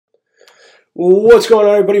What's going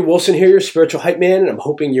on, everybody? Wilson here, your spiritual hype man, and I'm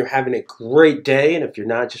hoping you're having a great day. And if you're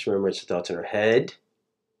not, just remember it's the thoughts in our head.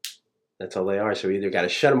 That's all they are. So we either got to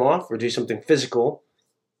shut them off or do something physical,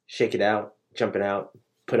 shake it out, jump it out,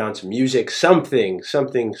 put on some music, some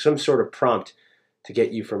sort of prompt to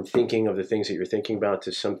get you from thinking of the things that you're thinking about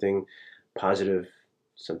to something positive,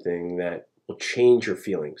 something that will change your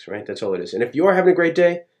feelings, right? That's all it is. And if you are having a great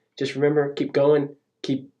day, just remember, keep going,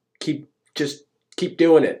 just keep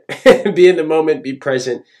doing it. Be in the moment, be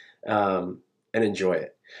present, and enjoy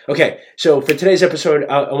it. Okay, so for today's episode,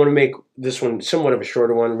 I want to make this one somewhat of a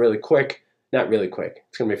shorter one, really quick. Not really quick.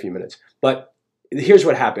 It's going to be a few minutes. But here's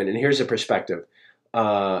what happened, and here's the perspective.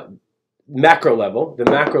 The macro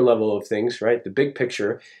level of things, right? The big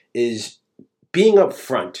picture is being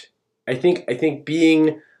upfront. I think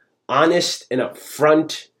being honest and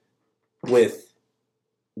upfront with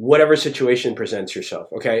whatever situation presents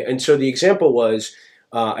yourself, okay? And so the example was,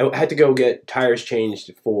 I had to go get tires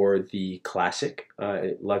changed for the Classic.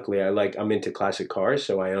 Luckily, I'm into classic cars,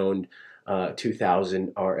 so I owned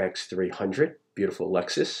 2000 RX 300, beautiful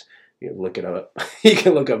Lexus. You can look it up. You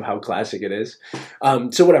can look up how classic it is.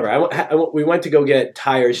 So whatever, we went to go get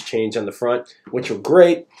tires changed on the front, which were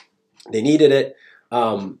great. They needed it.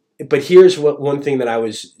 But here's one thing that I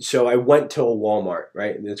went to a Walmart,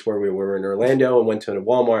 right? That's where we were in Orlando, and went to a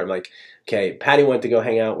Walmart. I'm like, okay, Patty went to go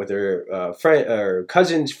hang out with her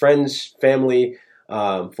cousins, friends, family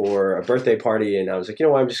for a birthday party. And I was like, you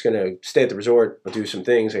know what? I'm just going to stay at the resort. I'll do some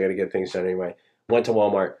things. I got to get things done anyway. Went to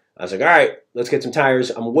Walmart. I was like, all right, let's get some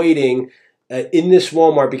tires. I'm waiting in this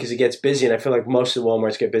Walmart because it gets busy. And I feel like most of the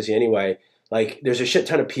Walmarts get busy anyway. Like, there's a shit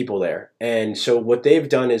ton of people there. And so what they've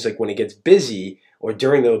done is, like, when it gets busy, or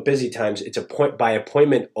during the busy times, it's by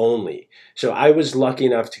appointment only. So I was lucky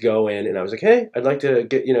enough to go in, and I was like, hey, I'd like to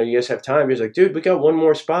get, you guys have time? He was like, dude, we got one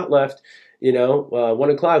more spot left, 1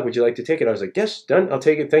 o'clock. Would you like to take it? I was like, yes, done. I'll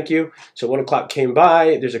take it. Thank you. So 1 o'clock came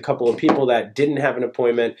by. There's a couple of people that didn't have an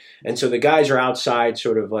appointment. And so the guys are outside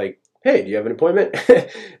sort of like, hey, do you have an appointment?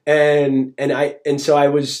 So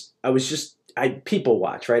I people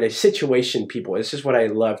watch, right? I situation people. This is what I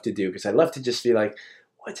love to do, because I love to just be like,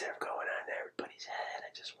 what's going on in everybody's head?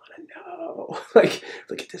 I just want to know. Like,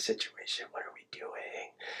 look at the situation. What are we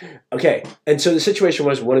doing? Okay. And so the situation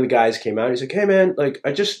was, one of the guys came out. He's like, hey, man, like,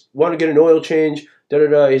 I just want to get an oil change.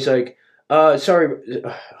 Da-da-da. He's like, sorry.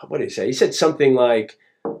 What did he say? He said something like,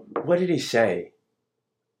 what did he say?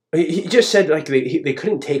 He just said, like, they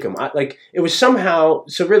couldn't take him. It was somehow,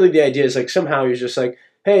 so really the idea is, like, somehow he was just like,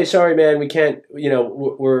 hey, sorry, man, we can't,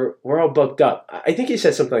 we're all booked up. I think he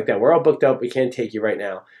said something like that. We're all booked up. We can't take you right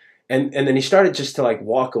now. And then he started just to, like,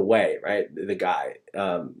 walk away, right? The guy,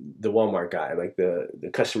 the Walmart guy, like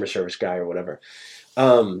the customer service guy or whatever.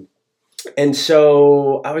 And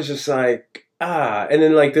so I was just like, and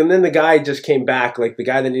then the guy just came back, like the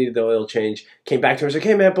guy that needed the oil change came back to him and was like,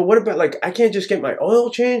 hey, man, but what about, like, I can't just get my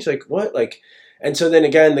oil change? Like, what? Like, and so then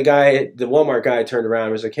again, the Walmart guy turned around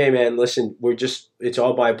and was like, hey, man, listen, it's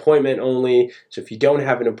all by appointment only. So if you don't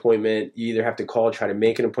have an appointment, you either have to call, try to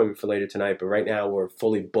make an appointment for later tonight. But right now we're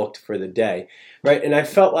fully booked for the day. Right. And I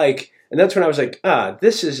felt like, and that's when I was like,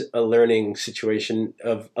 this is a learning situation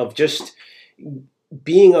of just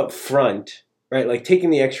being upfront, right? Like taking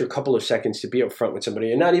the extra couple of seconds to be upfront with somebody,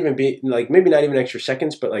 and not even be like, maybe not even extra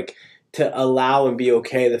seconds, but like to allow and be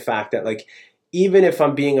okay the fact that, like, even if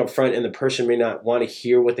I'm being upfront and the person may not want to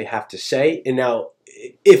hear what they have to say, and now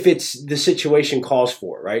if it's the situation calls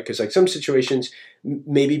for, right? Because like some situations,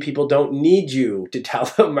 maybe people don't need you to tell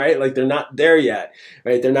them, right? Like they're not there yet,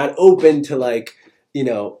 right? They're not open to like,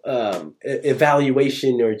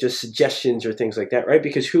 evaluation or just suggestions or things like that, right?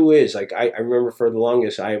 Because who is? Like, I remember for the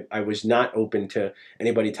longest, I was not open to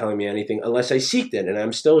anybody telling me anything unless I seeked it, and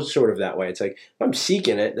I'm still sort of that way. It's like, if I'm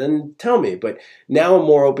seeking it, then tell me. But now I'm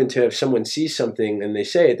more open to, if someone sees something and they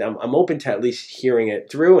say it, I'm open to at least hearing it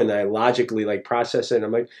through, and I logically like process it, and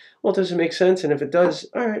I'm like, well, does it make sense? And if it does,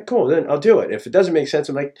 all right, cool, then I'll do it. If it doesn't make sense,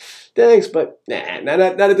 I'm like, thanks, but not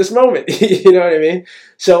at this moment. You know what I mean?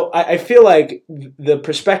 So I feel like the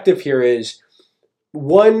perspective here is,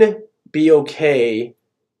 one, be okay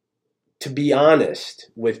to be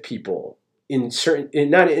honest with people I don't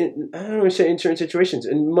want to say in certain situations,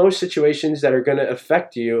 in most situations that are going to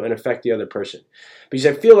affect you and affect the other person. Because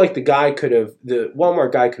I feel like the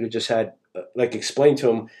Walmart guy could have just had, like, explained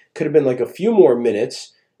to him, could have been like a few more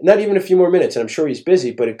minutes. Not even a few more minutes, and I'm sure he's busy,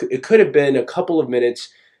 but it could have been a couple of minutes,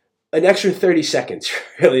 an extra 30 seconds,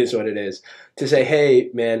 really is what it is, to say, hey,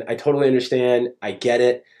 man, I totally understand. I get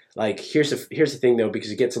it. Like, here's the thing, though, because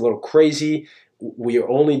it gets a little crazy. we are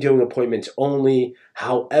only doing appointments only.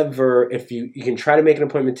 However, if you can try to make an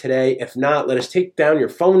appointment today. If not, let us take down your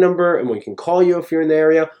phone number and we can call you if you're in the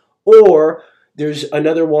area. Or there's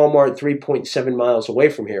another Walmart 3.7 miles away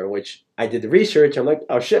from here, which I did the research. I'm like,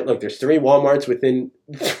 oh shit, look, there's 3 Walmarts within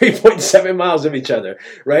 3.7 miles of each other,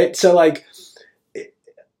 right? So like,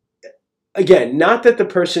 again, not that the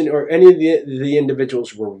person or any of the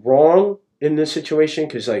individuals were wrong in this situation,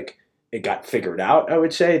 because like it got figured out. I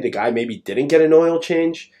would say the guy maybe didn't get an oil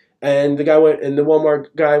change, and the guy went, and the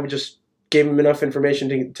Walmart guy just gave him enough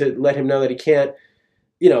information to let him know that he can't.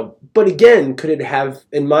 But again, could it have,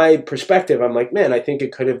 in my perspective, I'm like, man, I think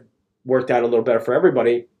it could have worked out a little better for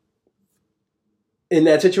everybody in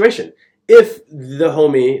that situation. If the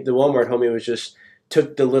Walmart homie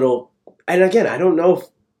took the little, and again, I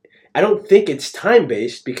don't think it's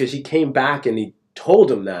time-based, because he came back and he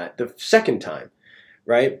told him that the second time,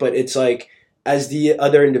 right? But it's like, as the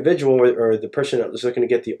other individual or the person that was looking to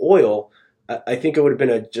get the oil, I think it would have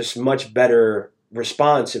been a just much better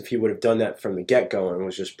response if he would have done that from the get-go and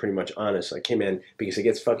was just pretty much honest. Like, hey man, because it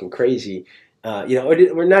gets fucking crazy.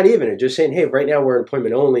 We're not even just saying, hey, right now we're an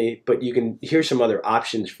appointment only, but here's some other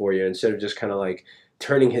options for you, instead of just kind of like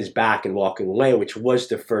turning his back and walking away, which was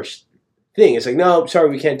the first thing. It's like, no, sorry,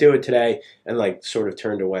 we can't do it today, and like sort of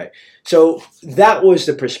turned away. So that was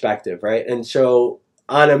the perspective, right? And so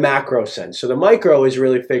on a macro sense, so the micro is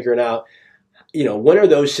really figuring out, when are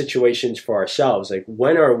those situations for ourselves? Like,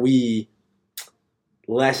 when are we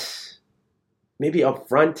less maybe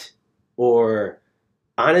upfront or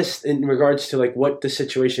honest in regards to like what the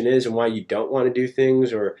situation is and why you don't want to do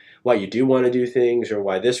things, or why you do want to do things, or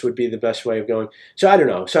why this would be the best way of going. So I don't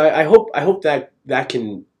know. So I hope that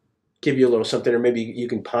can give you a little something, or maybe you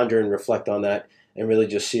can ponder and reflect on that and really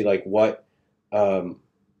just see like what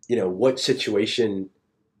situation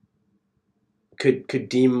could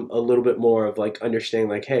deem a little bit more of like understanding,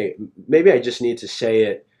 like, hey, maybe I just need to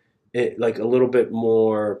say it like a little bit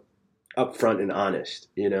more upfront and honest.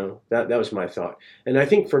 That was my thought. And I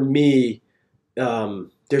think for me,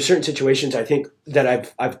 there's certain situations I think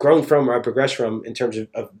that I've grown from, or I've progressed from, in terms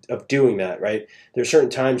of doing that, right? There's certain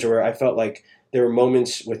times where I felt like there were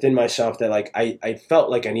moments within myself that like I felt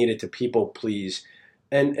like I needed to people please,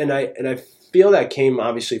 and I feel that came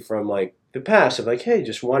obviously from like the past of like, hey,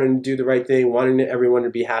 just wanting to do the right thing, wanting everyone to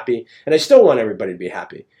be happy, and I still want everybody to be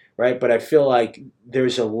happy, right? But I feel like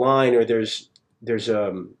there's a line, or there's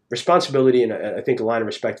responsibility, and I think a line of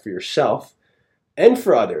respect for yourself and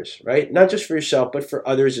for others, right? Not just for yourself, but for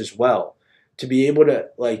others as well, to be able to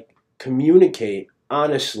like communicate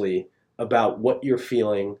honestly about what you're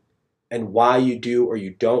feeling and why you do or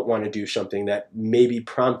you don't want to do something that may be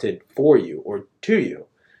prompted for you or to you,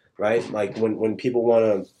 right? Like when people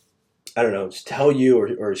want to, I don't know, tell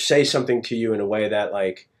you or say something to you in a way that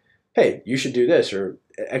like, hey, you should do this or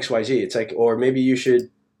XYZ. It's like, or maybe you should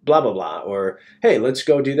blah, blah, blah, or hey, let's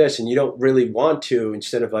go do this. And you don't really want to,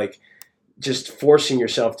 instead of like just forcing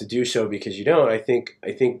yourself to do so because you don't. I think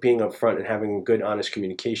being upfront and having a good, honest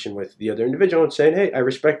communication with the other individual and saying, hey, I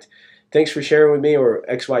respect, thanks for sharing with me, or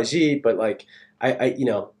XYZ, but like,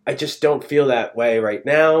 I just don't feel that way right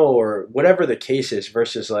now, or whatever the case is,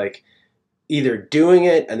 versus like either doing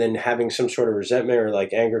it and then having some sort of resentment or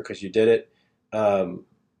like anger because you did it,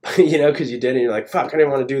 because you did it and you're like, fuck, I didn't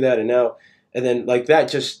want to do that. And then like that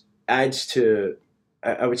just adds to,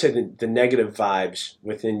 I would say, the negative vibes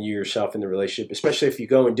within you yourself in the relationship, especially if you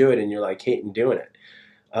go and do it and you're like hating doing it.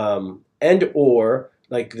 And or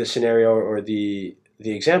like the scenario or the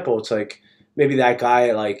example, it's like maybe that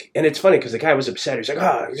guy, like, and it's funny because the guy was upset. He's like,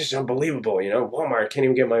 oh, this is unbelievable. Walmart, I can't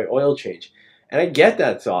even get my oil change. And I get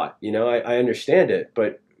that thought, I understand it,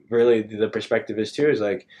 but really the perspective is too, is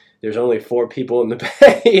like, there's only 4 people in the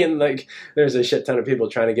bay and like, there's a shit ton of people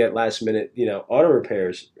trying to get last minute, auto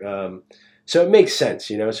repairs. So it makes sense,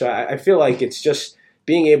 so I feel like it's just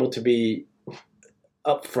being able to be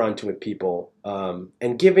upfront with people,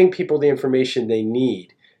 and giving people the information they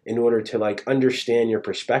need in order to like understand your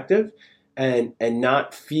perspective and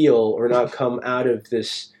not feel or not come out of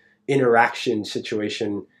this interaction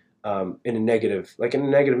situation in a negative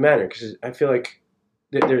manner. Because I feel like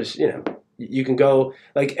there's, you can go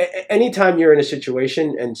like anytime you're in a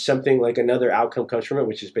situation and something like another outcome comes from it,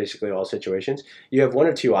 which is basically all situations, you have one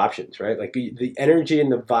of 2 options, right? Like the energy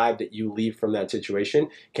and the vibe that you leave from that situation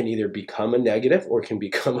can either become a negative or can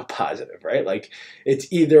become a positive, right? Like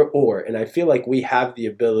it's either or. And I feel like we have the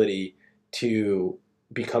ability to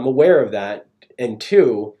become aware of that, and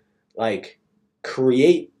 2, like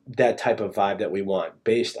create that type of vibe that we want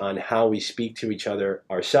based on how we speak to each other,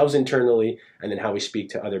 ourselves internally, and then how we speak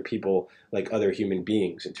to other people, like other human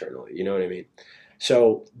beings internally. You know what I mean?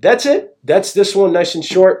 So that's it. That's this one, nice and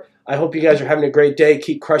short. I hope you guys are having a great day.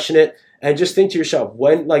 Keep crushing it. And just think to yourself,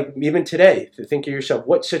 when, like even today, think to yourself,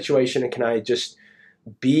 what situation can I just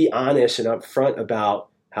be honest and upfront about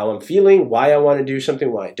how I'm feeling, why I want to do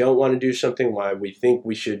something, why I don't want to do something, why we think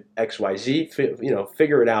we should X, Y, Z.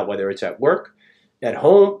 Figure it out, whether it's at work, at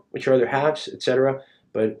home, with your other halves, etc.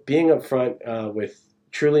 But being upfront with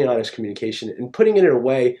truly honest communication and putting it in a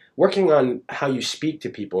way, working on how you speak to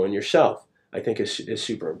people and yourself, I think is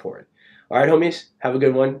super important. All right, homies, have a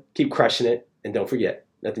good one. Keep crushing it. And don't forget,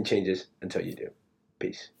 nothing changes until you do.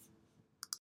 Peace.